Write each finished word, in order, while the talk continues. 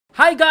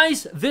Hi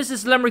guys, this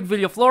is Lemrick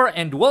Villaflor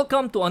and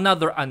welcome to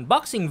another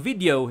unboxing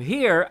video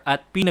here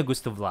at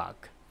Pinagusto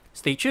Vlog.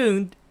 Stay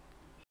tuned!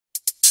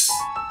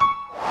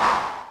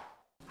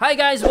 Hi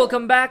guys,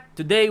 welcome back!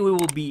 Today we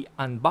will be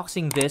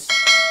unboxing this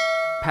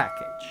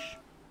package.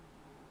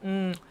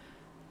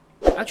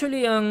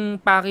 Actually,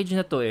 ang package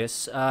na to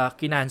is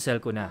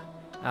kinancel ko na.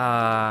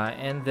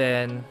 And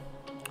then,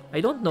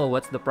 I don't know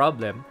what's the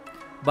problem,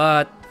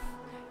 but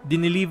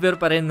dineliver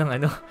pa rin ng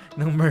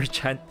ng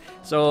merchant.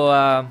 So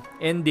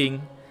ending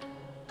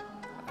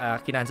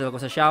kinancel ko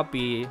sa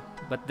Shopee,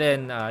 but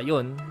then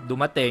yun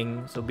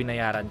dumating, so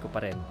binayaran ko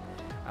pa rin.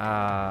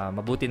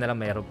 Mabuti na lang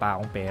mayroon pa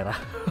akong pera.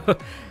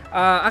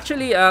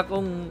 Actually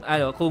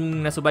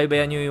kung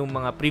nasubaybayan niyo yung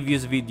mga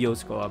previous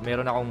videos ko,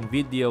 meron akong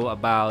video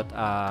about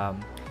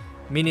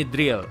mini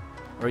drill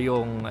or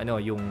yung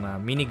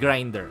mini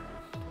grinder.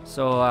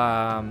 So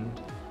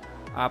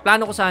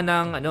plano ko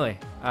sanang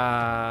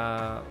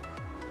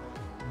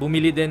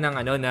bumili din ng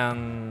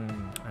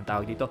ang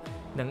tawag dito,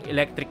 ng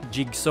electric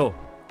jigsaw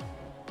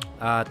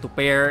to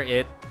pair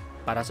it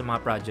para sa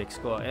mga projects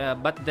ko.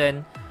 But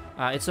then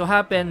it so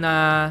happened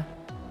na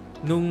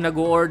nung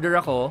nag-order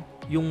ako,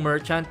 yung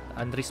merchant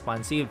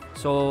unresponsive.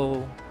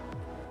 So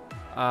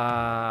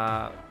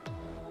sa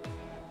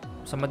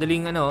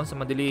madaling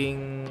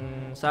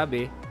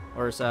sabi,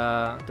 or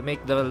to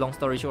make the long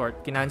story short,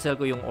 kinancel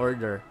ko yung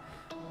order.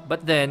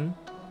 But then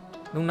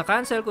nung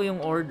na-cancel ko yung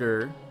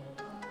order,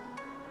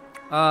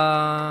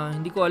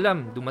 hindi ko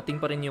alam, dumating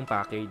pa rin yung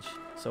package.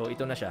 So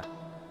ito na siya.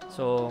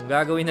 So ang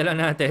gagawin na lang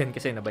natin,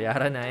 kasi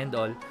nabayaran na and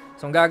all,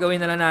 so ang gagawin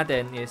na lang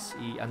natin is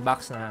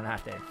i-unbox na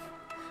natin.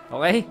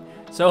 Okay?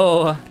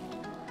 So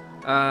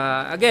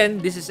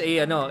again, this is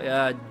a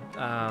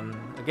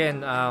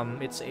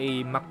it's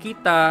a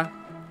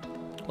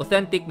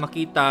authentic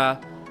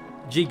Makita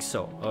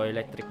jigsaw or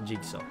electric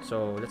jigsaw.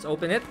 So let's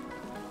open it.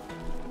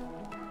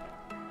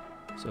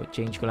 So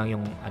change ko lang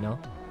yung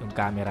yung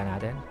camera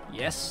natin.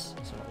 Yes.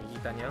 So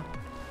makikita niyo.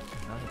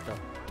 Ito.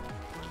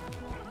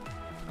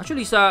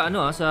 Actually sa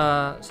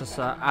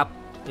app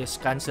is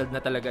canceled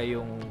na talaga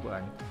yung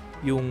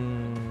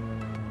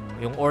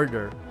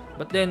order.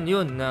 But then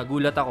yun,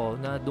 nagulat ako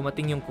na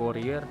dumating yung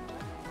courier.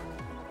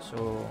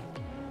 So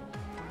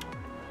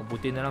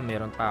mabuti na lang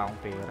meron pa akong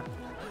pera.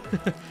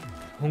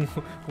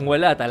 kung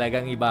wala,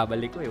 talagang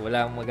ibabalik ko eh.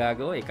 Wala akong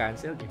magagawa eh,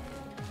 canceled eh.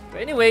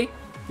 But anyway,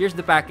 here's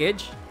the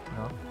package,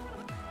 no?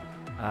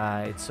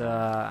 It's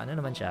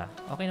naman siya.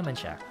 Okay naman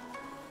siya.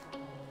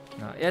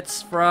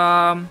 It's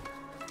from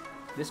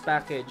this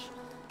package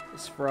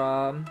is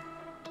from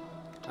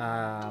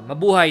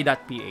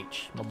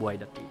mabuhay.ph.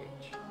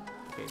 Mabuhay.ph.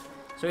 Okay.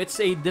 So it's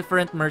a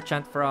different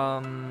merchant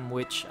from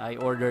which I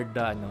ordered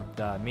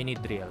the mini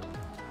drill.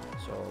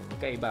 So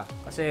magkaiba.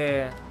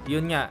 Kasi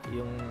yun nga,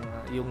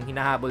 yung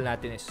hinahabol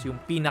natin is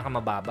yung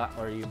pinakamababa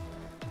or yung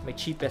may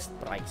cheapest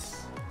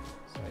price.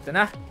 So ito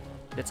na.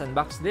 Let's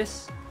unbox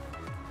this.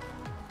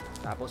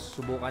 Tapos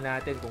subukan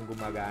natin kung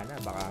gumagana.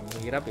 Baka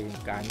mahirap eh,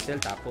 cancel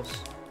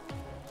tapos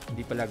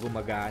hindi pala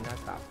gumagana,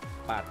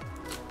 tapat.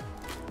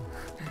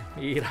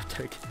 Mahirap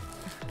talaga.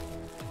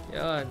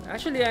 Yun.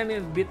 Actually, I'm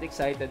a bit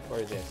excited for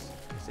this.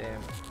 Kasi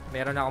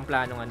meron akong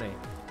planong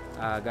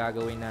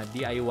gagawin na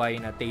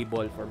DIY na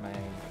table for my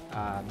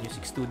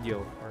music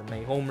studio or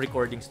my home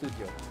recording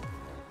studio.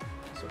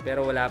 So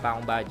pero wala pa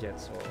akong budget.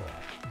 So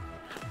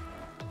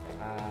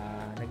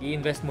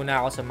nag-i-invest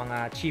muna ako sa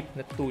mga cheap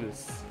na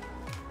tools.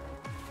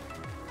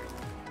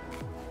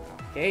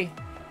 Okay.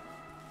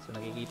 So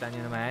nakikita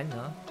niyo naman,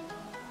 no?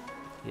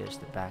 Here's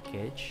the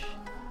package.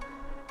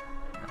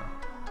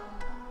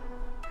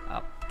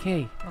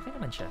 Okay. Okay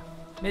naman siya.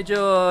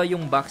 Medyo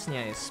yung box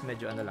niya is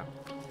medyo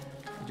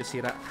medyo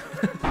sira.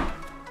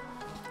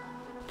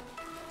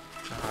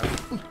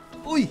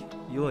 Uy!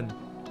 Yun.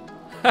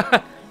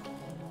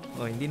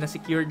 Oh, hindi na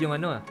secured yung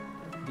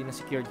Hindi na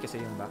secured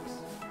kasi yung box.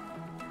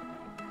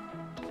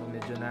 So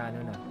medyo na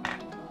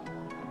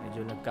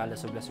medyo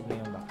nagkalasog-lasog na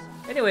yung box.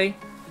 Anyway,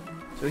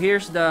 so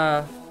here's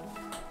the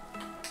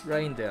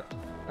grinder.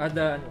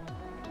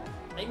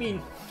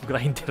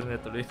 Grinder na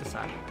tuloy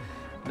sa akin.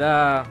 The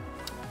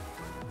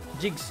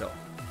jigsaw.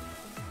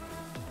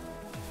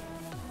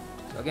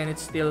 So again,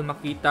 it's still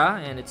Makita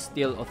and it's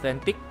still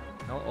authentic,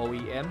 no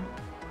OEM.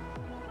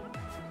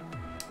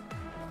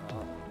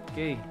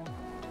 Okay.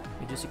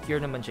 Medyo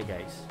secure naman siya,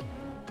 guys.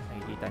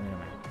 Nakikita niyo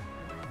naman.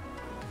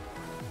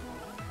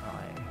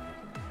 Okay.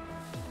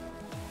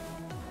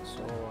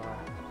 So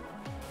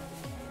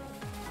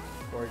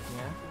cord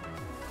niya.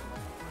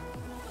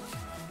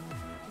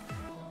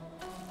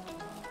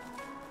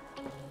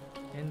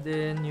 And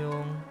then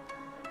yung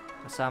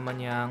kasama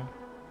niyang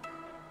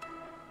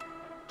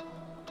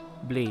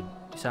blade,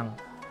 isang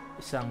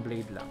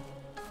blade lang.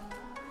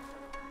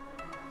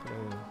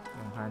 Okay,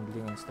 yung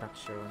handling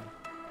instruction.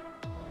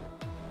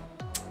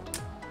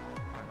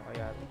 Ano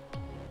kaya ito?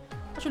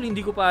 Actually,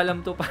 hindi ko pa alam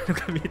to paano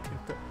gamitin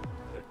to.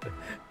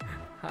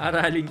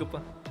 Aralin ko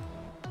pa.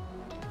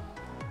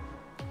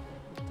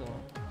 Ito.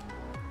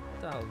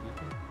 Tawag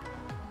dito.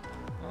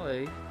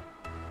 Okay.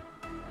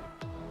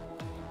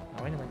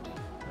 Okay naman.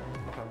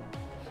 Baka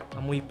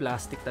Amoy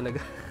plastic talaga.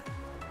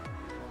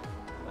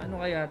 Ano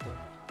kaya to?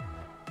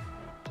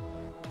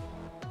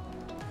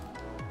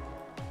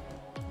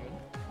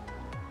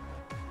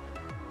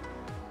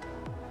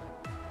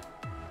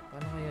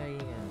 Paano kaya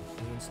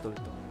i-install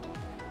to?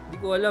 Hindi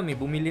ko alam eh.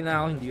 Bumili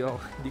na ako. Hindi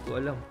ko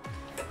alam.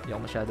 Hindi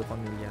ako masyado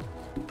familiar.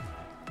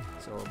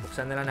 So,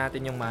 buksan na lang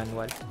natin yung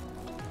manual.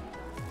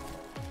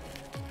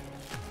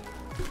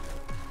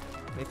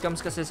 When it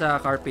comes kasi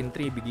sa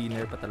carpentry,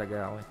 beginner pa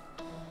talaga ako eh.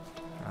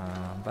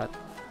 But,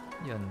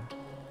 yun.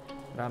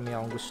 Marami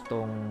akong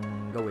gustong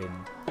gawin.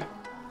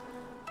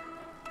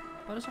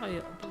 Para sa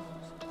kaya?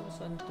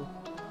 Saan to?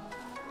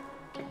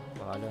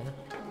 Bahala na.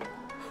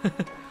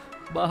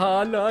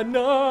 Bahala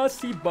na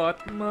si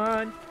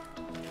Batman.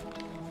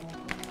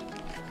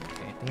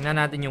 Okay, tingnan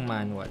natin yung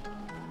manual.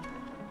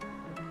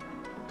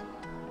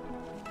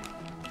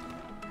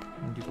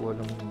 Hindi ko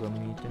alam kung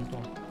gamitin to.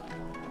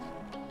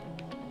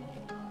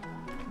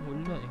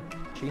 Wala eh.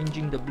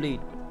 Changing the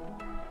blade.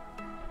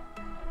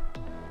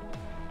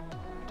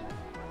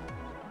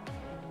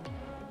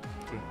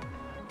 Okay.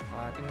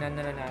 Tingnan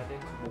na lang natin.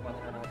 Subukan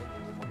na lang natin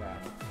kung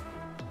gumagana.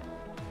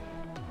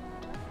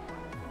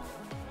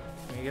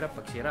 Mahirap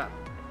pag sira.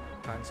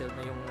 Cancel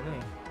na yung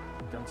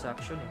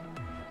transaction eh.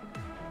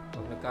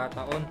 Pag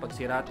nagkataon, pag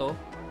sira to,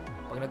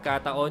 pag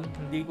nagkataon,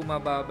 hindi ko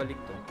mababalik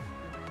to.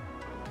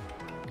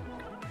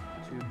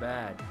 Too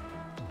bad.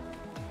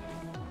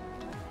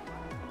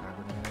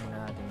 Tago na lang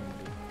natin yung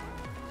blade.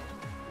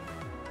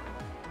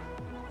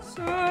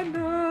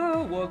 Sana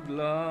wag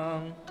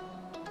lang.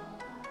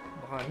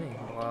 Baka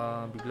baka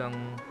biglang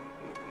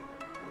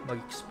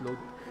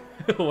mag-explode.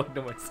 Wag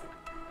naman.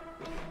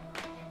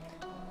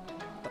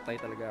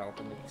 Patay talaga ako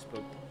pag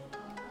nag-explode.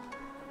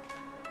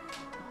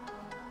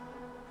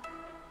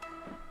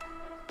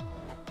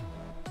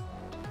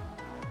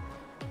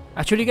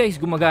 Actually guys,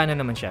 gumagana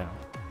naman siya.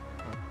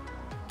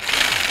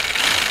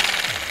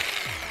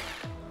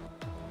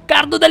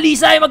 Cardo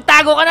Dalisay,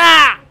 magtago ka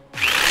na!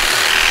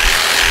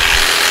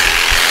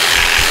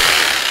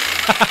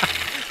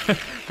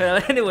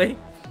 Anyway,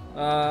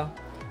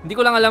 hindi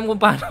ko lang alam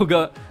kung paano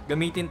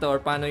gamitin to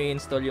or paano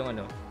i-install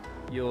yung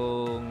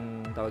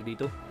yung tawag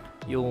dito,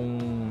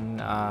 yung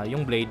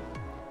blade.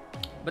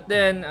 But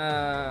then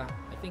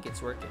I think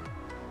it's working.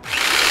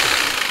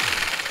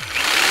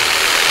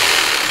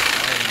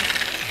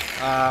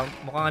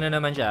 Mukhang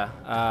naman siya,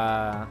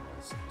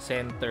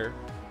 center.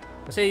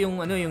 Kasi yung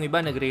iba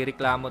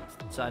nagrereklamo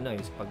sa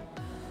pag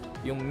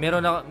yung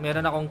meron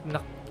akong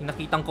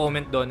nakitang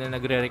comment doon na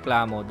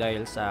nagrereklamo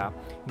dahil sa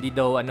hindi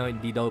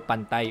daw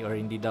pantay or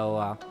hindi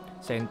daw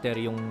center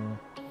yung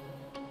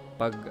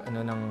pag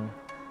ng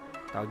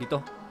tawag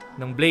dito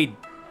ng blade.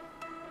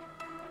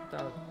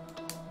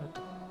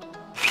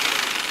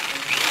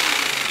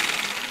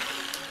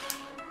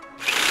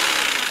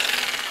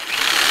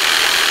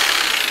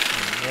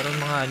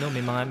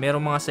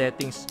 Merong mga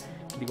settings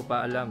hindi ko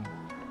pa alam.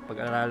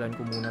 Pag-aralan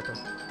ko muna to.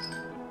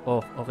 Oh,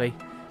 okay.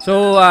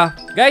 So,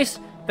 guys,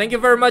 thank you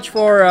very much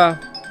for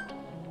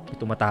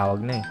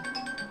tumatawag na eh.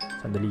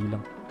 Sandali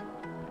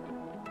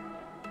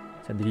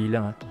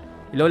lang ha.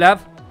 Hello, love?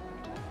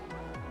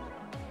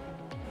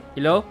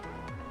 Hello?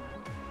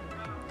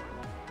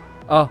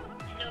 Oh.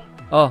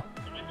 Oh.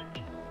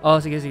 Oh,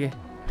 sige.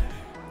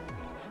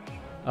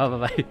 Oh,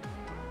 bye-bye.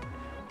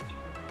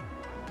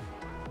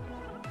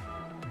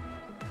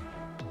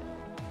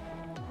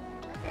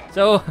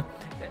 So,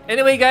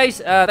 anyway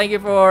guys, thank you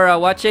for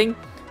watching.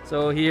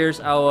 So, here's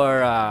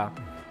our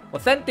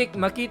authentic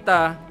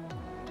Makita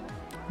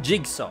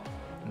jigsaw,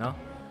 no?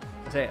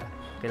 Kasi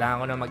kailangan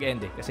ko na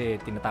mag-end eh kasi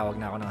tinatawag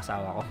na ako ng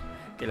asawa ko.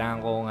 Kailangan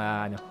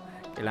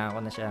ko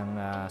na siyang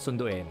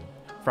sunduin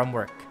from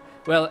work.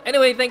 Well,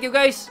 anyway, thank you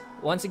guys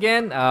once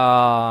again.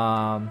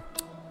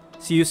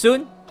 See you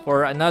soon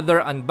for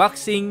another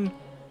unboxing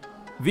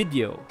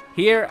video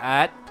here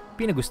at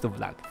Pinagusto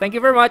Vlog. Thank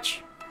you very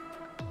much.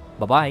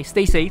 Bye-bye.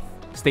 Stay safe.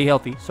 Stay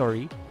healthy.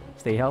 Sorry.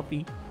 Stay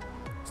healthy.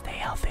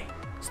 Stay healthy.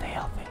 Stay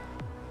healthy.